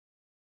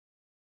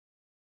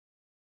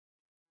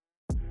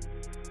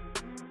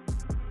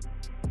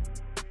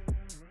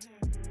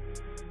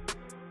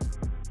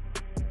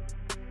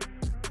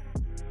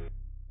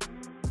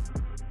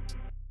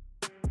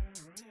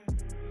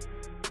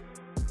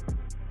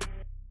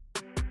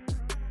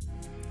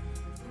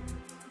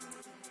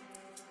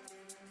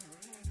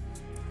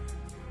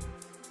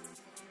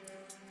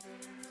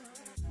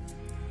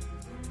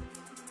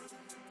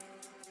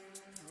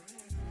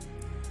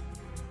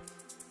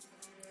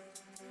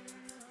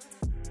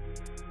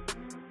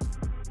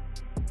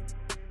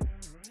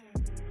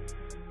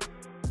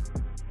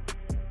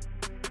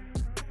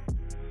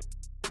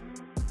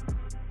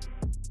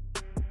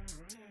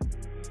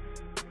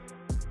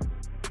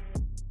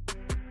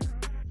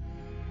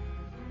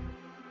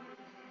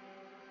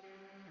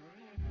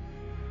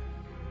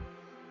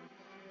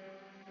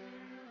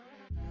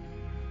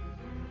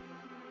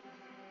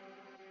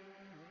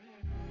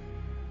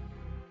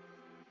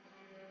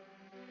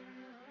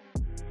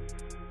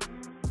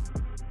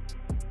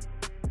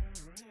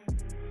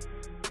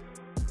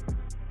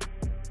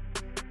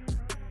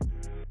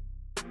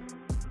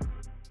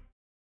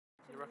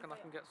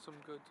can get some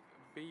good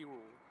B-roll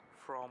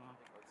from...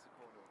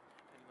 Sukorno.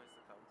 Pennywise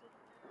the counter.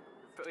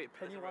 But wait,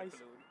 Pennywise?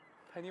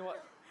 Pennywise?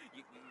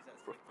 You can use that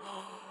as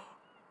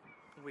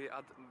Wait,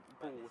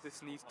 bro,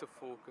 this needs to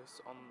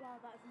focus on... Wow,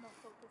 that's not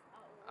focused at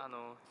all. I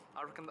know.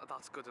 I reckon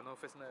that's good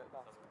enough, isn't it?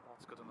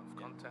 That's good enough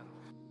content.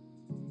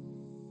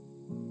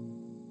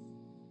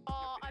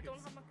 Oh, I don't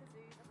have my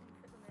kazoos. I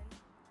couldn't fit them in.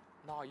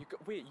 Nah,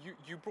 wait,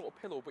 you brought a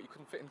pillow, but you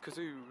couldn't fit in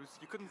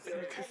kazoos. You couldn't fit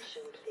in kazoos.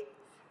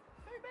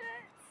 3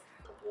 minutes.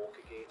 Walk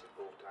a gate in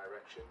both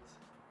directions.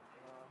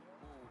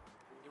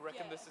 You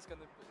reckon this is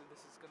gonna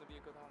be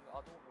a good angle?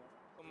 I don't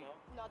know.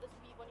 No,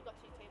 we've only got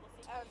 2 table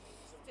seats.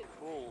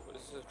 Bro,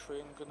 is the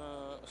train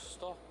gonna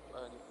stop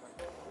or anything?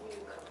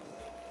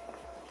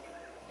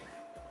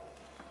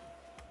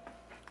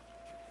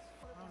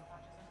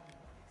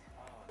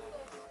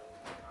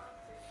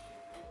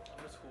 I'm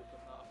just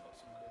hoping that I've got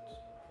some good.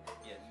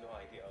 Yeah, no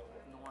idea.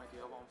 No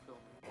idea what I'm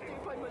filming. Do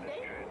it by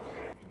Monday.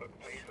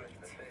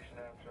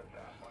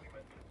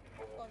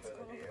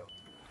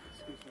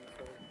 Excuse me,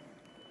 sorry.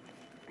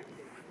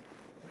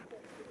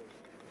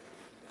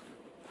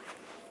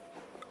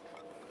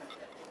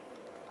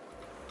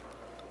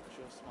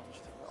 Just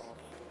managed to get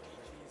off.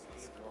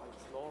 Jesus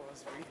Christ,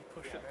 Laura's really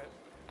pushing it.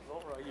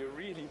 Laura, you're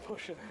really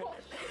pushing it.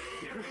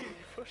 You're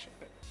really pushing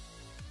it.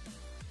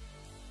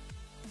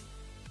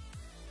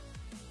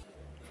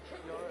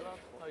 You alright, lad?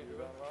 How you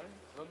doing?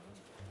 London?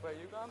 Where are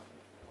you going?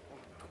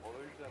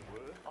 College and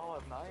work. Oh,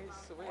 nice.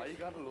 So wait. Why you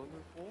going to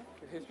London for?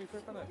 History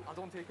trip, innit? I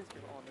don't take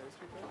history on the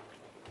history trip.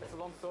 It's a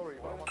long story,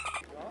 but I want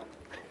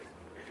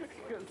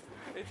because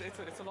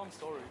it's a long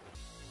story.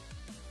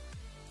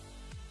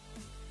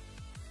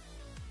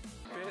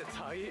 Bit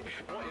tight.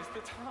 What is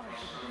the time?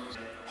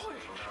 8:29.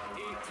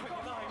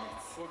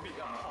 We'll be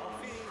at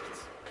 8:30.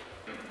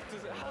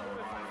 Does it help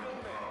if I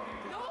film it?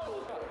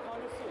 No!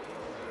 Kind of sick.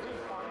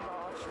 Really fun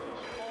actually.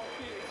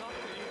 8:30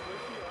 exactly.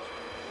 We're here.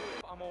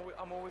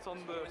 I'm always on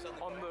the YouTube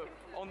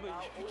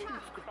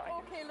grind.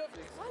 Okay,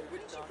 lovely. Why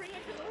wouldn't you bring a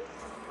pillow?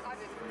 I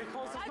didn't.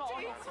 Because there's not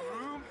enough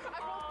room. I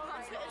brought a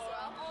blanket as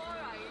well.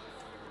 Alright.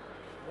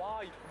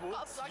 Why would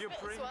you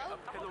bring a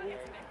pillow?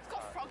 It's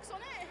got frogs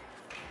on it.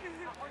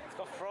 It's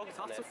got frogs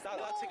on it. That's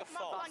like a my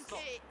fox.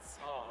 blanket.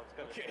 Oh, it's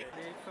gonna Okay.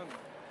 Nathan,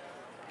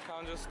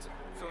 can't just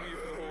film you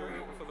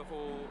for the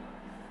whole.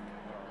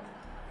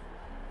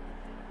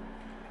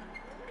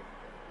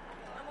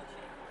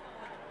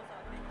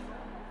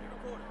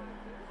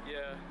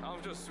 Yeah,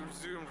 I've just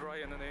zoomed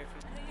right in the Nathan.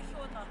 Are you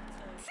sure not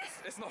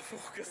to? It's not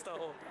focused at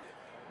all.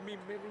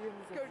 Millions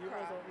of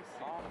viewers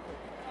obviously.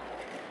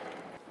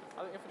 I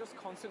think if I just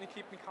constantly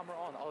keep my camera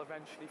on, I'll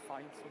eventually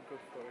find some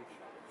good footage.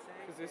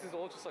 Because this is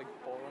all just like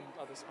boring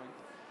at this point.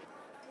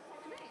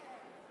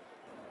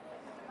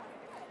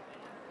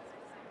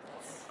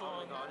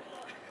 Oh my god.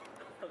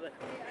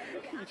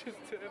 You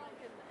just did it.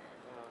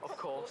 Of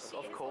course,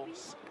 of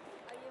course.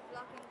 Are you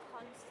vlogging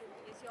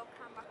constantly? Is your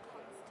camera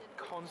constant?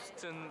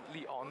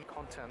 Constantly on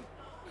content.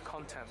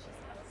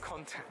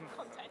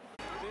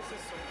 This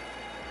is some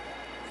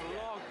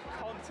vlog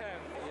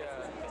content.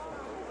 Yeah.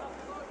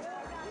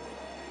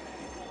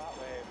 That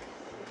way.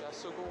 Yeah,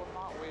 so going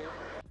that way.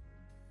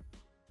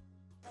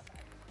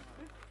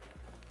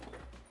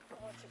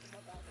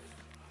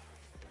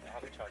 I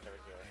have a charger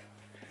with you.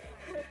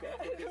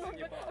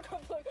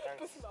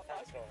 Thanks,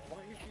 Ron. Why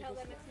are you Tell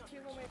them it's not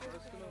too long. I'm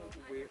just gonna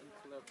wait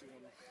until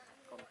everyone's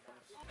gone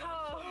past.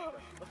 Oh!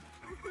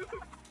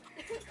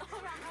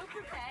 Alright, how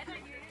prepared are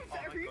you?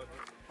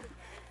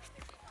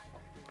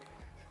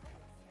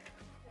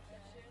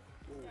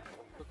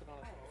 Look at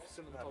that.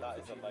 Cinematography. That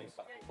is a light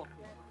back.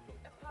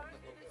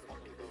 Apparently this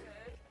one is good.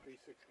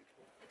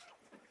 364.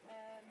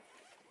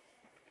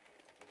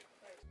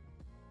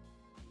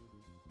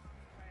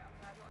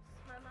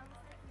 My mum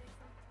sent me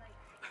something like,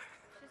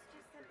 just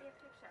sent me a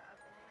picture of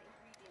the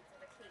ingredients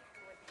of a cake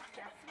going,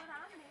 guess what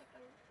I'm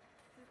making?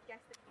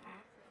 Guess the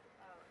cake.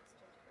 Oh, it's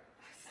gingerbread.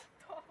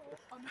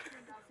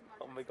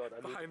 Oh my god,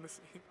 I need... Behind the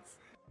scenes.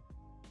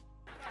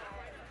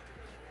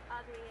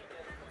 Are they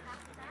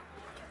pasta?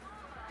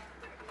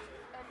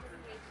 Under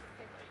the age of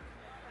 50.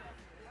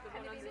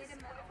 And they made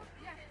them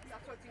yeah,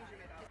 that's what it's usually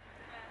made of.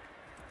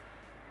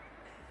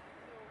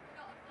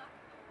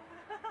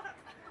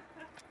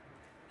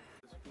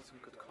 There's been some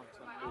good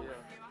content.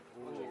 Yeah.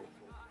 Ooh.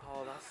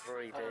 Oh, that's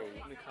 3D.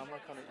 The camera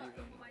can't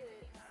even.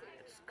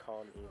 It just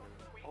can't even.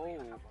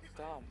 Oh,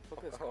 damn.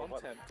 Look at this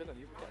content. Dylan,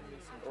 you've getting me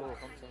some good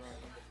content right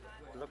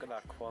now. Look at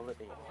that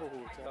quality. Oh,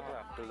 Look at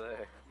that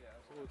blur.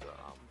 Oh,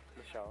 damn.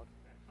 The shot.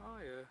 Oh,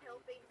 yeah.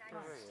 It'll be nice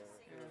Oh, to yeah.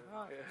 see.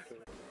 Oh, yeah.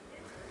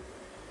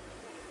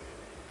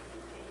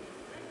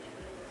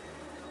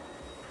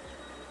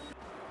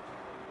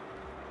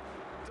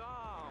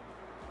 Damn!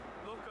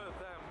 Look at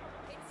them.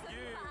 It's the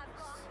Use. I've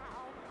got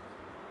now.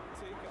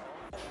 Take it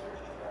off.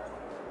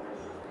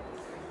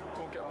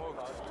 Don't get mugged.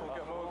 Don't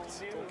get mugged.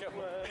 Don't get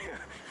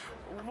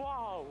mugged.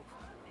 Wow!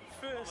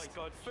 First, Oh my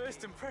God,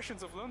 first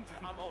impressions of London.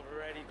 I'm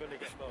already gonna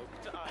get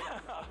mugged.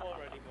 I'm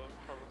already mugged,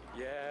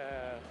 probably.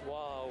 Yeah,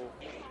 wow.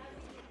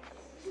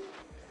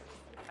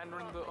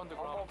 Entering the I'm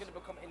underground. not going to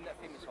become internet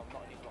famous, so I'm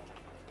not any longer.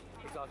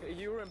 Exactly.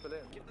 You were in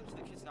Berlin. Give them to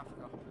the kids in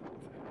Africa.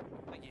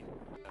 Thank you.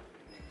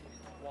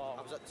 Wow.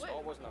 I was at the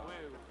store, wasn't I?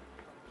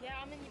 Yeah,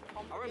 I'm in your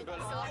I reckon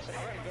Berlin. I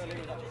reckon Berlin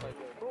was actually quite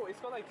good. Bro,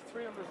 it's got like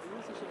 300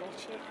 views. You should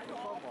watch it. I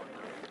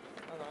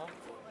know.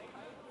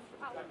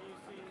 Have you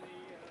seen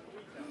the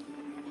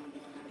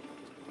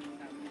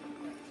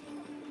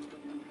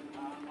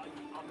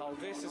Now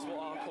this is what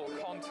I call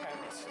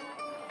content.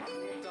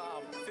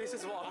 Damn, this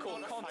is what I call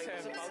content.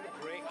 It's about to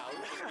break out.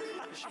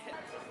 Shit.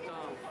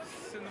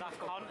 Damn. That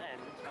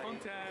content.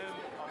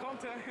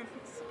 Content.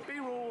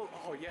 B-roll.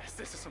 Oh yes,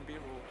 this is some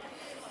B-roll.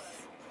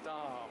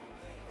 Damn.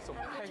 Some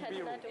pen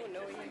B-roll. I don't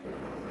know you.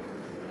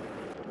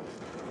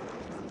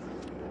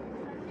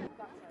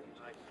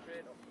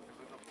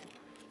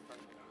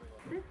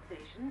 This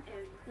station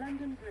is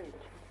London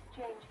Bridge.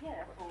 Change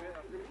here for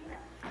Marina.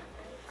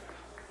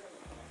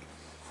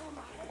 Oh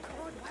my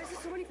god, why is there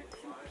so many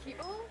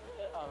people?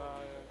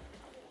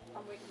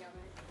 I'm waking up.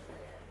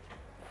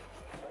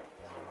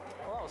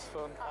 Well, that was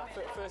fun.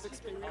 First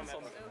experience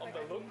on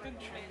the London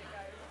train.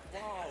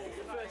 Wow,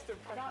 first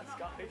impressions,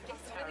 guys.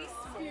 It's really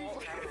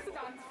small.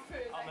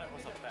 Our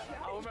members are better.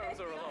 Our members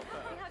are a lot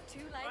better. We have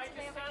 2 lines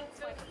today about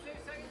 20.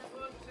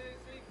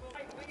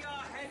 We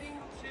are heading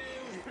to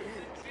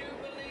the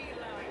Jubilee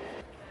line.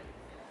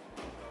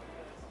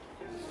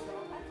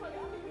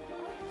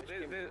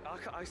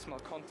 I smell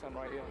content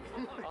right here.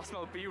 I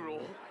smell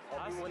B-roll.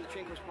 When the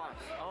train goes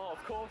past. Oh,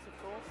 of course, of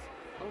course.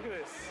 Look at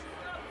this.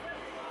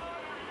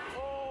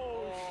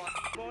 Oh,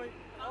 boy.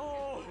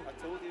 Oh, I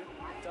told you.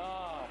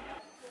 damn.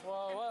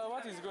 Well,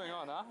 what is going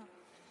on, huh?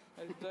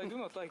 I do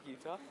not like it,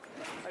 huh?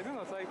 I do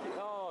not like it.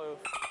 Oh,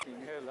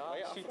 f***ing hell, huh? Are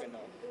you Shit. African now?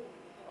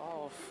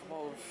 Oh,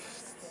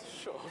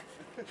 shut up.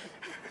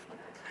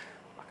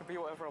 I can be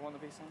whatever I want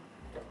to be, son.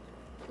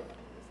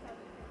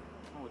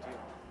 Oh dear.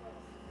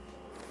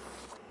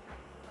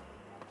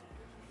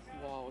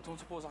 Wow, don't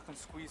suppose I can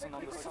squeeze in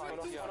on the side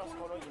here.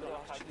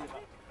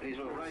 Please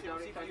roll right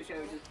down inside the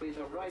carriages. Please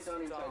roll right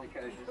down inside the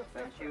carriages.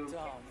 Thank you.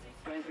 Damn.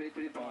 Train to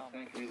the box.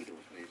 Thank you.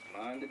 Doors, please.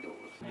 Mind the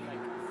doors. Mate,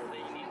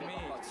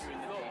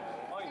 look.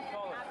 Oi,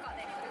 Colin.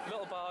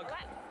 Little bag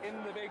in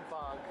the big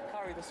bag.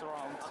 Carry this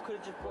around. I could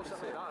have just put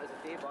something like that as a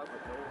day bag,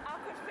 but no. I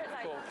could fit Of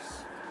like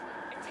course.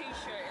 a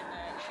t-shirt in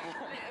there.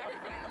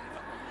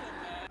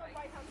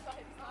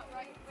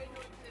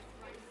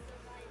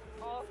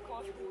 Oh, of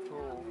course.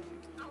 Bro.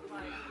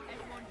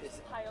 Everyone just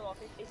pile off.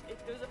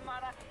 It doesn't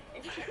matter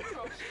if you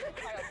crush the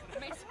pile.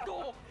 Miss,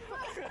 go!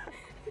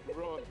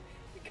 Run.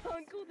 You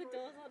can't go, the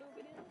doors aren't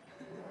opening.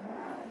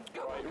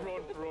 Right,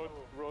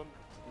 run.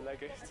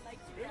 Leg it.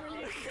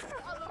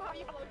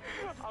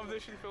 I'm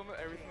literally filming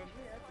everything.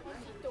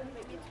 Don't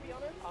make me, to be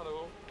honest. I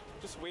know.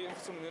 Just waiting for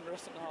something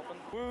interesting to happen.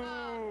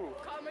 Woo!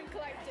 Calm and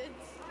collected.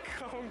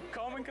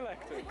 Calm and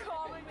collected.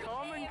 Calm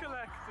and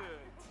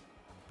collected.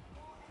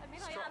 I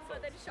mean, I am,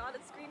 but then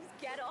Charlotte screams,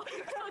 get off.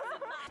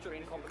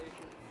 Train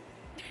combination.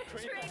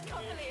 Train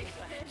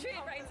compilation.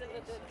 Train rides in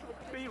London.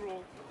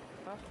 B-roll.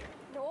 Huh?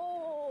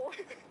 No.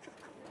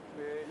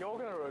 Yeah, you're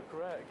gonna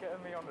regret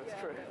getting me on this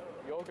trip.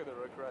 You're gonna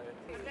regret it.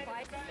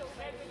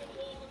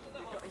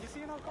 You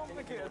see how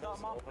complicated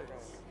that map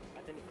is?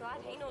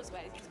 Glad he knows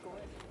where he's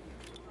going.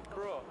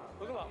 Bro,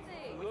 look at that.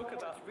 Look at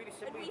that. It's really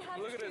simple. we have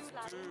Look at two this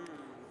lads. dude.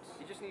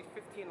 You just need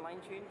 15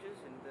 line changes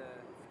and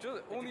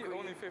Just only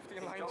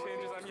 15 line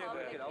changes and you're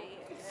there.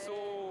 It's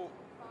so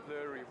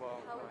blurry,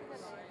 wow.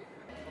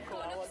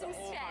 Going up some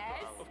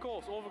stairs. Of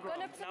course, overground.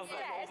 Going up some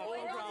stairs.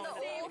 Going up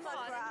the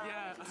overground.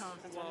 Yeah,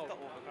 wow.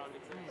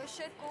 We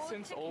should go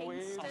Since to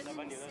always.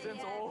 Kingston.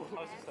 Since always. I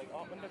was just like,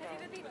 oh, underground.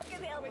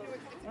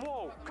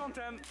 Whoa,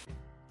 content.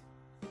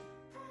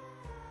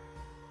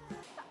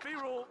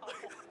 B-roll.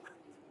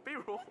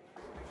 B-roll.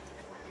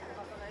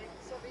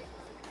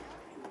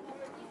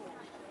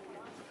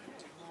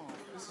 Oh,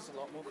 this is a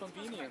lot more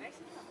convenient.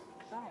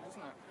 Damn,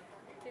 isn't it?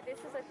 See,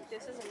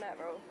 this is a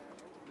metro.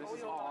 This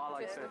is, oh, I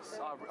like this.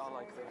 I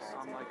like this.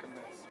 I'm liking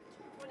this.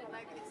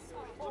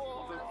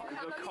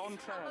 The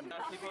content.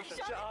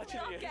 She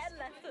actually is. Get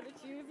left on the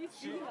tube, you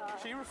see that?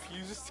 She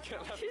refuses to get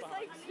left She's back.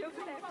 like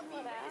shoving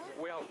everyone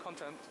out. Way out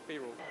content.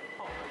 B-roll.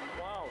 Oh,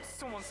 wow.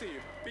 Someone see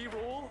it.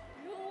 B-roll.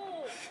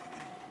 No!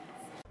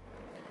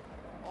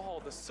 Oh,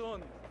 the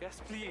sun.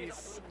 Yes,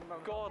 please.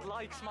 God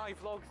likes my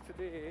vlogs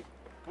today.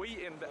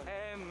 We in the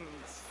end.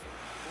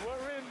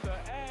 We're in the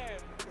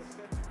end.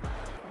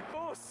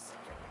 Bus.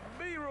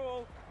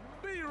 B-roll.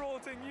 B-roll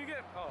thing. You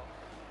get. Oh,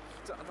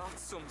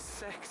 that's some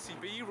sexy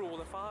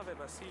B-roll if I've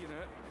ever seen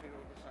it.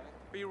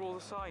 B-roll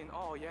the sign.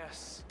 Oh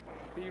yes.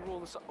 B-roll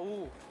the sign.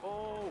 Oh.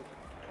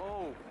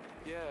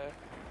 Yeah.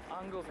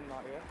 Angles in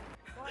that. Yeah.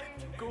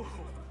 Go.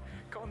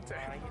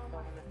 Content.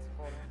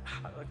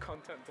 The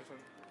content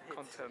different.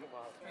 Content.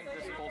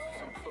 This calls for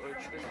some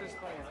footage. This is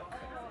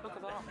look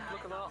at that.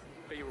 Look at that.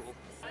 B-roll.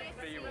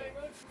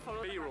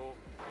 B-roll. B-roll.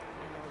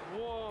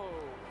 Whoa.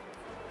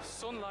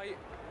 Sunlight.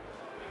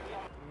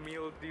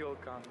 Meal deal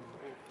gun.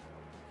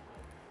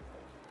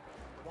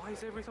 Why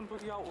is everything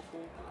bloody out of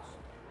focus?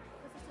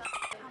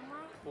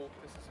 camera. Hope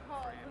this is in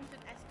Oh, frame. it's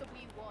an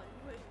SW1.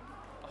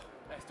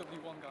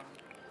 SW1 gang.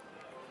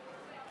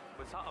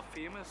 Was that a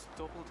famous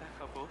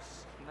double-decker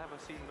bus? Never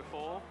seen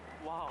before.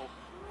 Wow.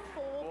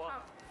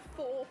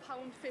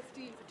 £4.15 for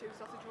 2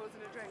 sausage rolls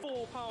and a drink.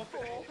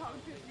 £4.50.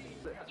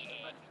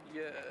 £4.15.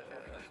 Yeah.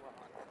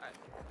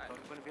 I'm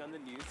going to be on the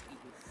news.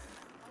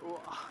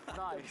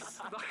 Nice.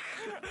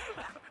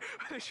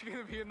 Is she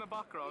going to be in the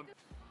background?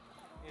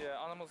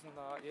 Yeah, animals and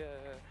that, yeah.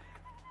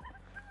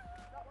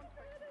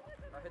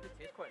 I heard it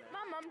tastes quite nice.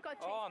 My mum got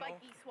chased Oh by no,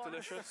 geese once.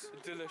 delicious,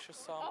 delicious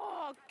sound.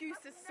 Oh,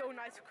 goose is so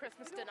nice for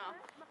Christmas dinner.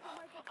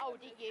 I'll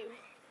eat you.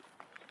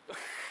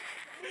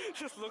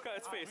 Just look at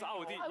its face, I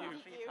would eat I'll you.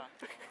 eat you.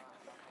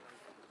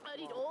 I'll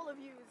eat all of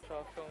you.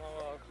 Shall I film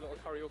our little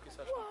karaoke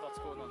session that's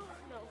going on?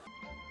 No.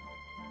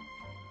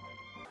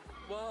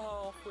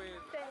 Whoa,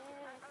 with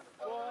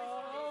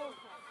whoa,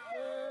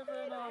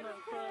 living on a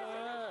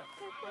prayer,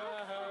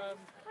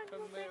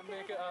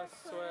 make it I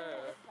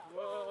swear.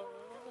 Whoa,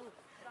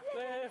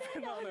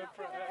 living on a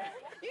prayer.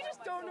 You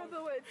just don't know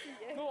the words, do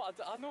you? No,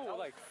 I know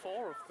like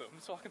 4 of them,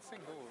 so I can sing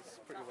those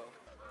pretty well.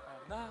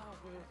 And I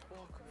will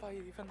walk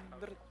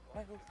 500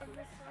 miles.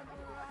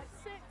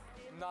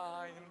 9.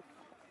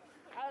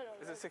 I don't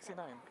know. Is it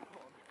 69?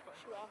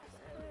 Sure.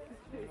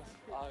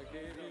 I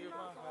gave you my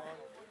heart,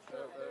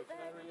 the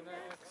very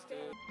next day.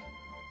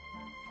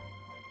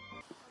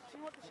 Do you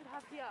know what they should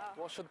have here?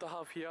 What should they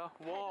have here?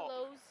 What?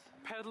 Pedalos.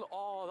 Pedal.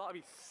 Oh, that'd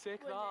be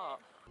sick. Wouldn't That.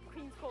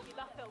 Queen's Corgi,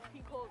 that film,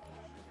 Queen Corgi.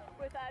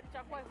 With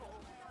Jack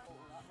Whitehall.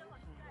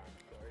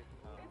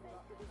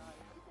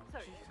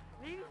 Sorry.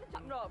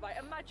 No, right,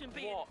 imagine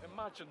being... What?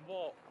 Imagine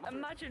what?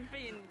 Imagine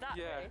being that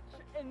Yeah. rich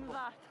in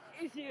that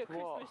easier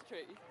Christmas What?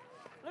 tree.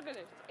 Look at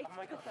it. It's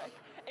pathetic.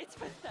 It's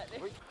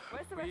pathetic.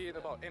 Where's the rest? We ain't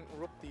about to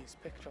interrupt these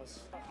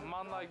pictures.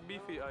 Man like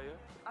beefy, are you?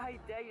 I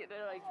dare you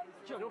to like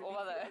jump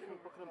over there.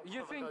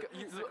 You think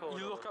you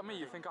look at me?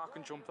 You think I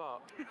can jump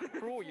that?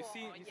 Bro, you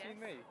seen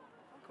me?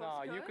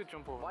 Nah, you could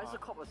jump over. Why is that.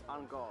 the coppers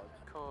on guard?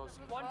 Cause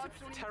One to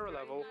protect terror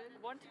level.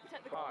 One to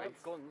protect the Aye. guards.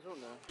 Guns, don't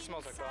they?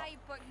 Smells like that. Inside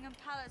Buckingham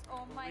Palace,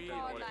 oh my Really?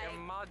 god, like,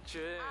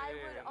 Imagine. I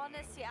would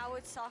honestly, I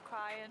would start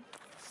crying.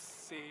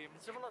 Same.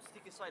 Did someone not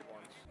stick inside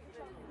once?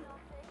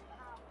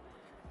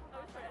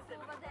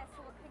 Over there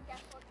so we can get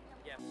Buckingham.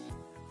 Yeah.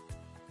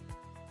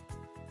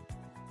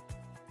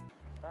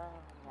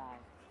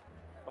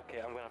 Okay,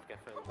 I'm gonna have to get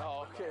further.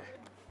 Oh, okay.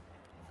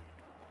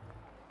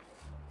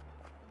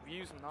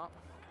 Views and that.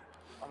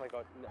 Oh my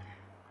god, no.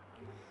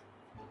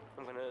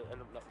 I'm gonna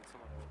end up laughing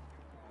someone.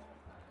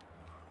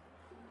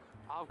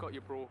 I've got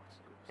you, bro.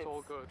 It's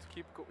all good.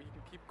 Keep go. You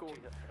can keep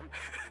going.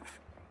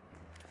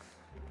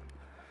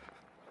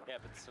 Yeah,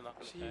 but it's still not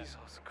gonna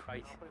Jesus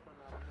Christ.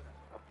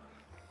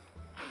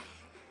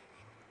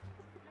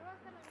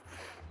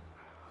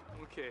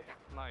 Okay,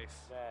 nice.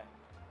 There.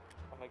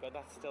 Oh my god,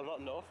 that's still not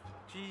enough.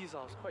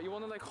 Jesus Christ. You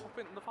want to like hop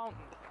into the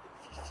fountain?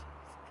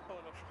 Oh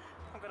no.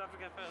 I'm gonna have to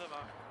get further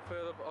back.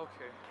 Further.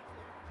 Okay.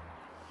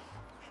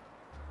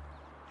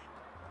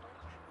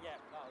 Yeah,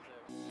 that'll do.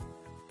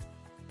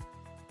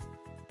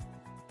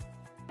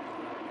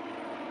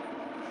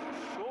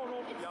 Sure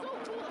up. It's so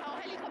cool how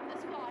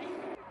helicopters fly.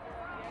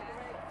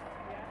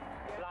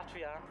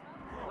 Latvia.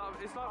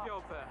 Is Latvia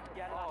up there?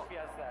 Yeah,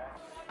 Latvia's there.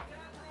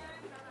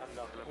 I'm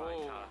not gonna buy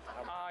Whoa. car.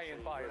 I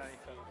ain't buying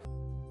anything.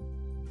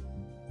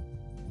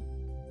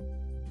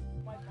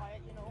 Might buy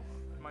it, you know.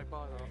 Might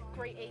buy that.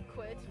 Great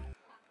 £8.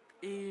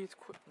 8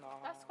 quid. Nah.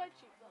 That's quite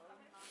cheap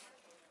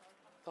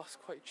though. That's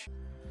quite cheap.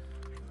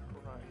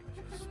 Right,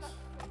 just.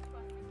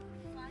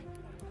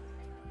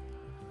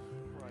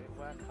 Right,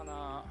 where can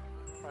I.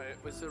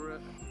 Right, was there a.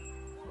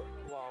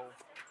 Wow.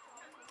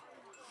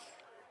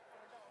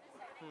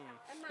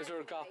 Is there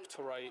a gap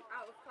to write?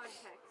 Out of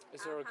context.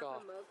 Is there a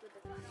gap?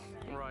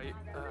 Right,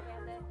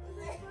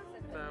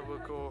 there we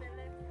go.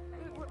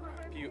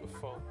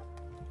 Beautiful.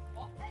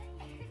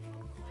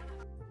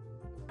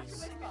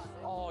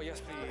 Oh,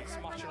 yes, please.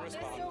 Matching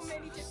wristbands.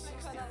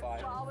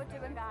 65. What we're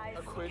doing, guys.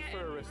 A quid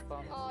for a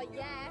wristband. Oh,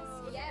 yes,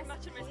 yes,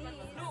 Matching wristband.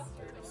 No.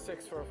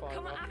 6 for a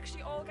Can we 5.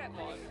 actually all get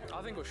one?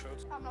 I think we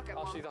should. I'm not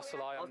getting Actually, one. that's a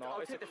lie. I'm not. I'll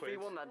It's a take the free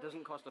quid. one that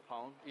doesn't cost a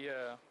pound.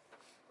 Yeah.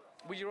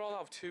 Will you all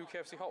have 2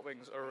 KFC hot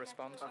wings or a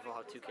wristband? I've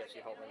got 2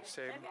 KFC hot wings.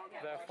 Same.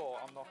 Therefore,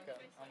 I'm not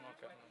getting.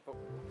 But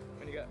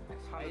when you get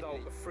handed out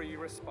a free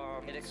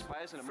wristband, It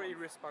expires in a free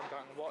month. wristband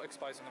gang, what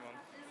expires in a month?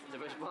 The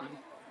wristband.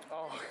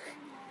 Oh.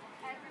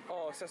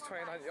 Oh, it says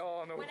 2019.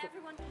 Oh no. When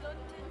everyone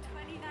London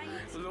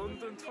 2019.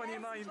 London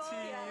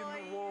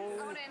 2019. Whoa.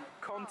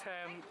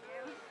 Content.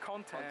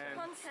 Content. Content.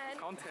 Content.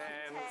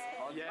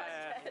 Content.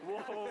 Yeah.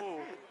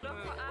 Whoa. Look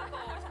what I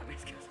bought.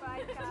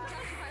 Right,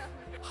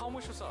 guys. How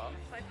much was that?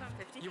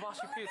 £5.50. You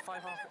actually paid £5. Did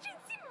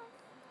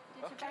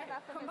you buy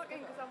that from Come back in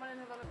because I want to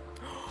have a look.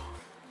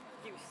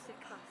 You sick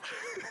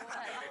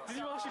bastard. Did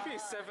you actually pay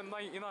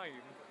 $7.99?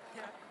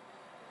 Yeah.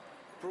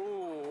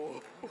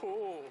 Bro.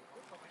 Oh.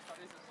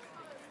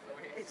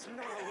 It's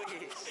not a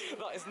waste.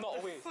 That is not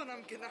a waste. Fun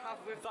I'm gonna have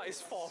with That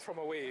is far from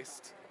a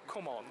waste.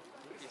 Come on.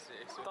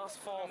 That's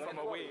far from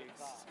a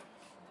waste.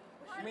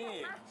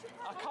 Me.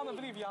 I can't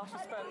believe you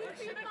actually spent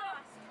this.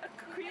 A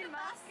queen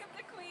mask of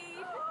the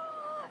queen.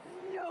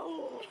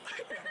 No!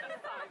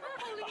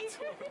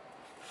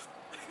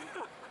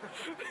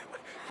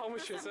 How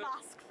much is it?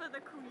 Mask for the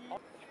queen.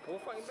 More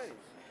Frankie Benny's?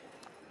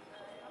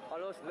 Oh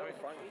no, it's not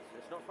Frankie's.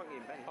 It's not Frankie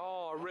and Benny.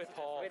 Oh, rip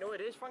off. Wait, no,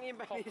 it is Frankie and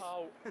Pop Benny's.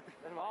 out.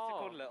 Then why is it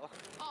called Little?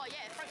 Oh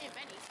yeah, Frankie and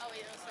Benny's. Oh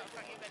wait, that's not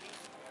Frankie and Benny's.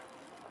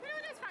 No,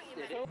 that's Frankie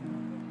and Benny's.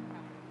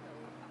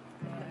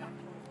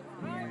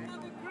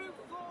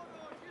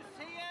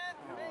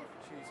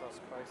 Jesus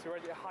Christ. You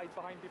ready to hide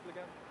behind people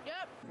again?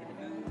 Yep.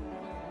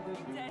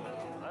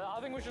 I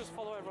think we should just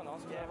follow everyone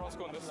else because everyone's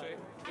going this way.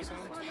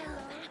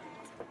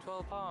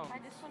 £12.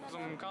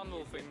 Some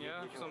candle thing,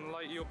 yeah? Some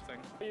light you up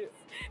thing.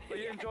 Are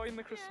you enjoying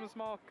the Christmas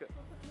market?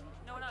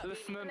 No, not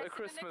Listening to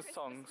Christmas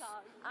songs?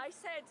 I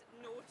said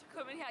no to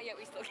coming here, yet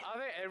we still. I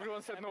think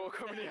everyone said no to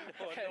coming here.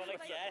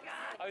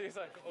 I was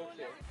like,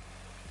 okay.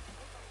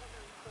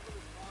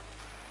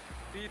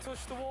 Do you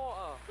touch the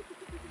water?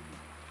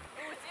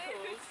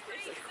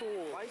 It's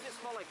cool. Why does it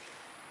smell like...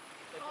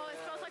 Oh, it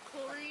smells like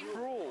chlorine.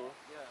 Bro!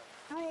 Yeah.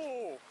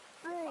 Bro!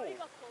 Bro! You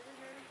got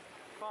chlorine.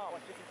 Fam.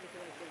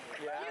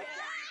 Yeah.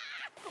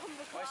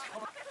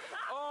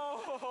 Oh!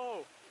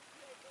 Oh!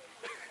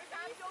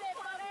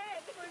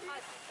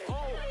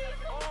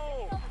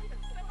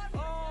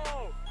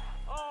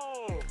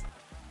 Oh!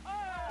 Oh!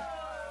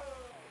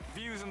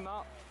 Views and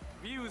that.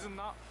 Views and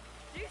that.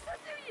 Do you still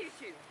do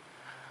YouTube?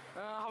 I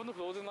haven't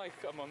uploaded in like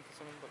a month or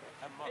something,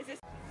 but Is this?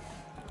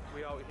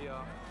 we out here.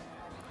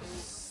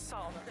 Sat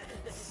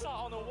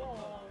on a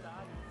wall.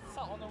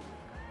 Sat on a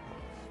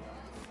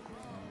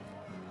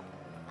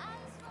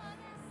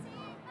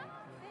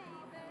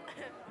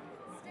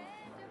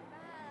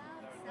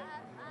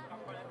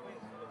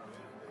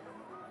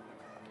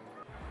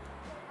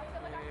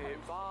Hey,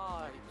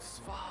 vibes.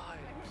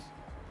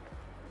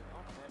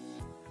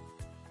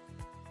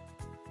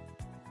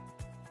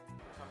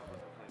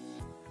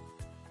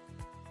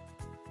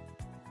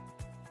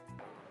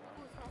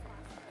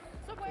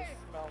 So weird.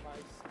 Smell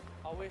nice.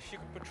 I wish you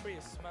could portray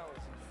a smell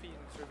as in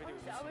feelings or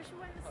videos. I wish we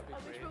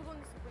were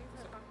going to Spring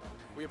back then.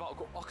 We're about to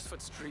go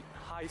Oxford Street,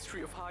 High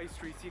Street of High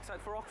Streets. Are you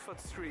excited for Oxford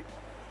Street?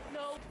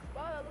 No.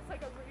 Wow, that looks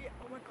like a really.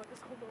 Oh my god,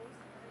 there's homos.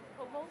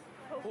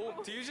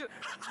 Oh, do you just...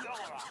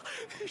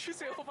 you should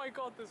say, oh my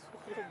god, there's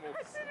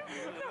homos.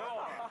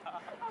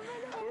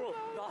 Bro,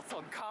 that's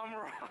on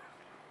camera.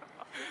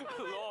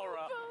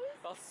 Laura,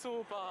 that's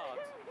so bad.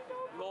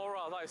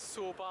 Laura, that is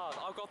so bad.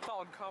 I've got that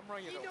on camera,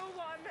 you know. You know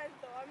what I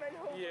meant though? I meant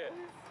homos. Yeah.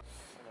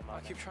 I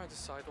keep trying to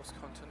decide what's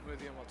content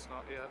worthy and what's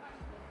not, yeah.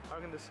 I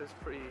reckon this is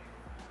pretty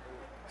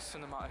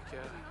cinematic, yeah.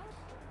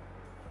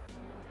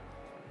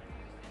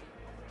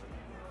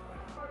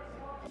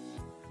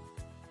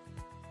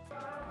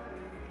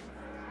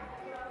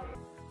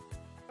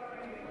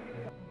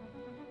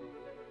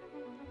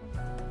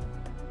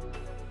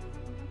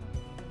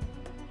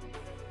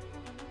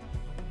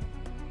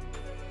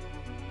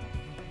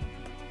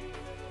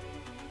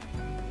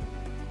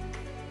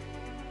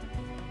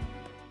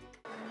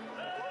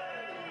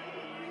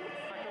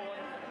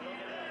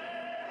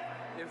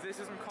 If this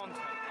isn't content,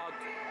 I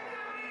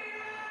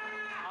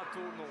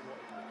don't know what.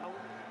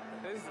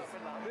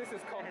 This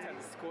is content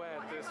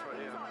squared, this right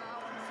here.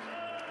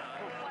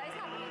 What is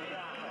happening?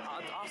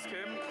 Ask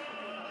him.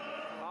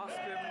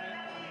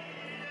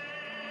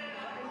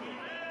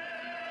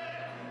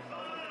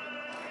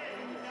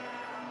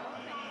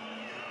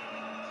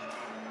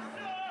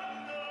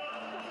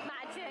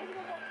 Magic.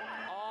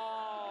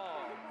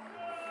 Oh,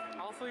 I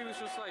thought he was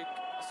just like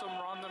some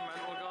random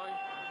mental guy.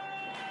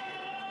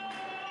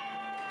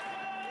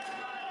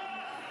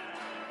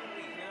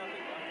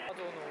 I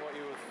don't know what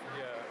he was.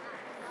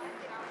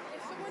 Yeah.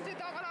 If someone did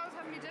that when I was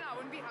having my dinner, I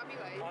wouldn't be happy,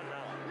 like. Oh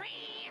no.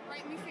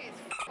 Right, me face,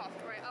 off.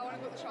 Right, I want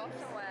to go to the shop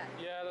somewhere.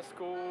 Yeah, let's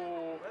go.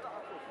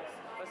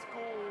 Let's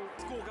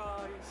go,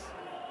 guys.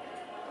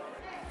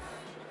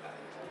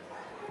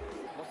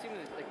 What's even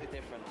like the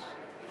difference?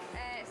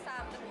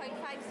 Sam, the 0.5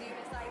 zoom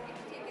is like if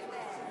you take it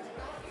there.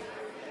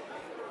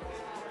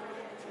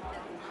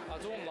 I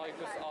don't like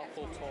this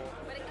Apple talk.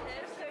 When it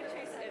curves, so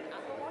choose an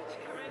Apple Watch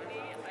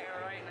currently, like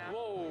right now.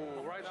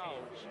 Whoa, right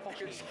now.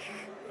 Pocket.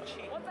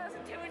 £1,249,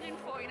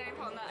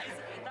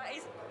 that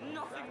is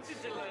nothing to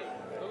delay.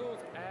 Look at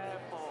those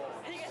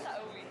AirPods. And you get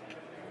that a week.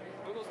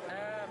 Look at those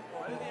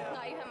AirPods.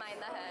 Not even mind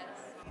the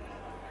hairs.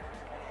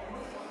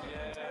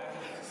 Yeah.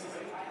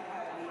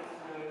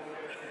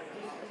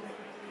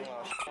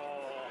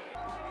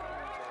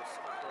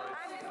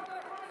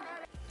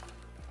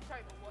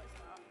 Sorry, but what is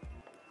that?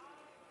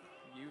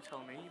 You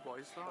tell me, what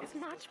is that? It's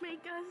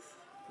matchmakers.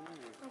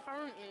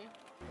 Apparently.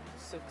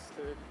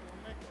 6:30.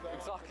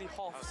 Exactly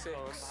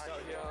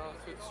 6:30. Yeah,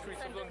 through the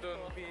streets of London.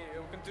 We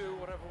can do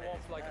whatever we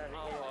want for like an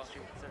hour.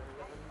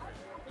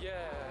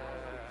 Yeah.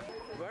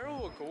 Where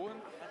are we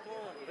going?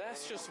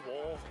 Let's just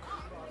walk.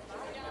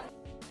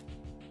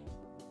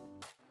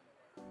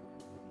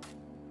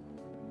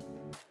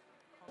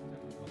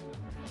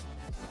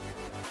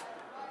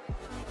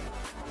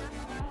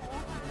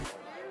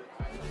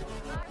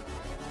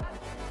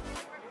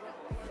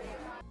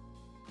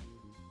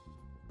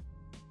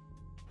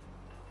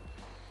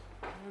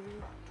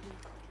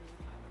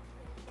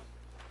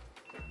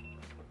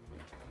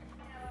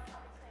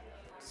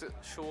 Does it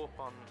show up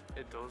on?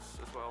 It does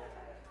as well.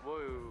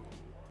 Whoa.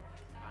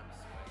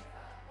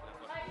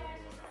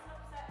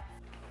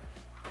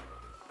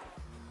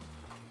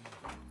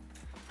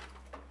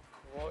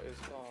 What is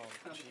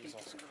on?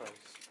 Jesus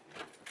Christ.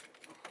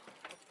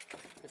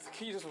 If the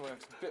key doesn't work,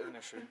 it's a bit of an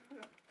issue.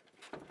 Yeah.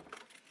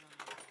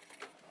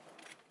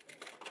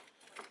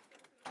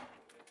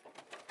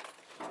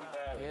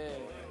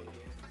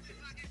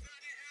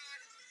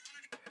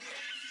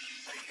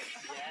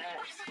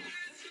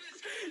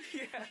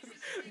 Yes!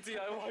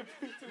 DIY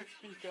Bluetooth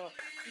speaker.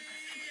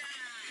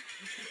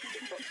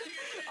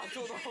 I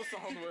don't know how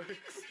sound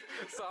works.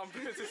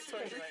 Soundproof is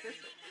tiny.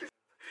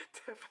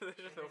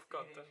 Definition of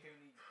content. Who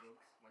needs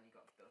drugs when you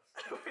got dust?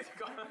 We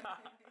got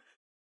that.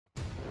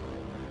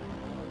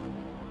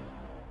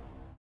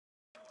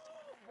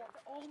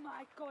 Oh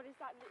my god, is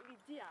that literally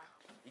deer?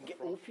 You can get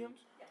opium?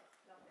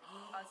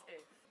 As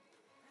if.